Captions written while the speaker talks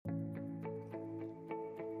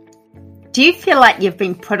Do you feel like you've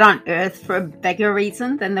been put on earth for a bigger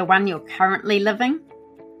reason than the one you're currently living?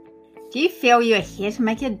 Do you feel you're here to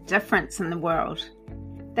make a difference in the world?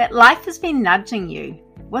 That life has been nudging you,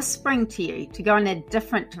 whispering to you to go in a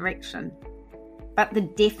different direction, but the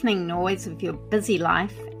deafening noise of your busy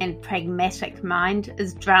life and pragmatic mind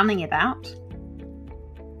is drowning it out?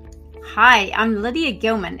 Hi, I'm Lydia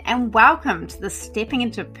Gilman, and welcome to the Stepping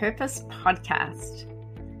into Purpose podcast.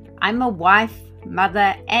 I'm a wife,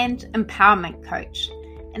 mother, and empowerment coach,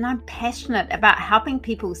 and I'm passionate about helping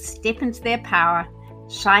people step into their power,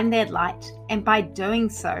 shine their light, and by doing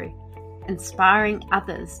so, inspiring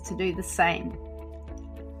others to do the same.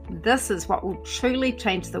 This is what will truly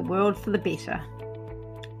change the world for the better.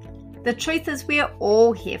 The truth is, we are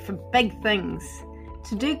all here for big things,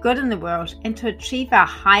 to do good in the world and to achieve our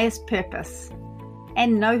highest purpose,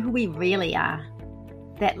 and know who we really are.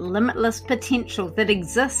 That limitless potential that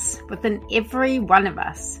exists within every one of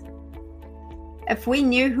us. If we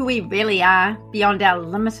knew who we really are beyond our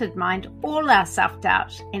limited mind, all our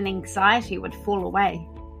self-doubt and anxiety would fall away.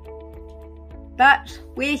 But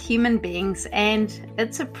we're human beings and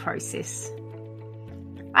it's a process.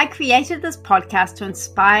 I created this podcast to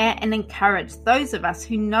inspire and encourage those of us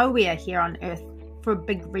who know we are here on earth for a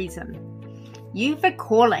big reason. You've a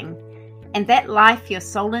calling, and that life your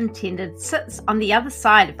soul intended sits on the other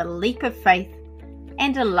side of a leap of faith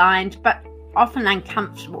and aligned but often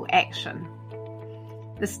uncomfortable action.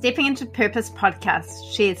 The Stepping into Purpose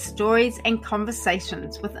podcast shares stories and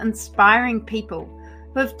conversations with inspiring people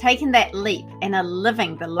who have taken that leap and are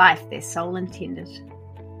living the life their soul intended.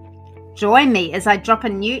 Join me as I drop a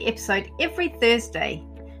new episode every Thursday.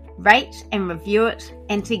 Rate and review it,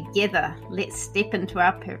 and together let's step into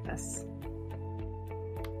our purpose.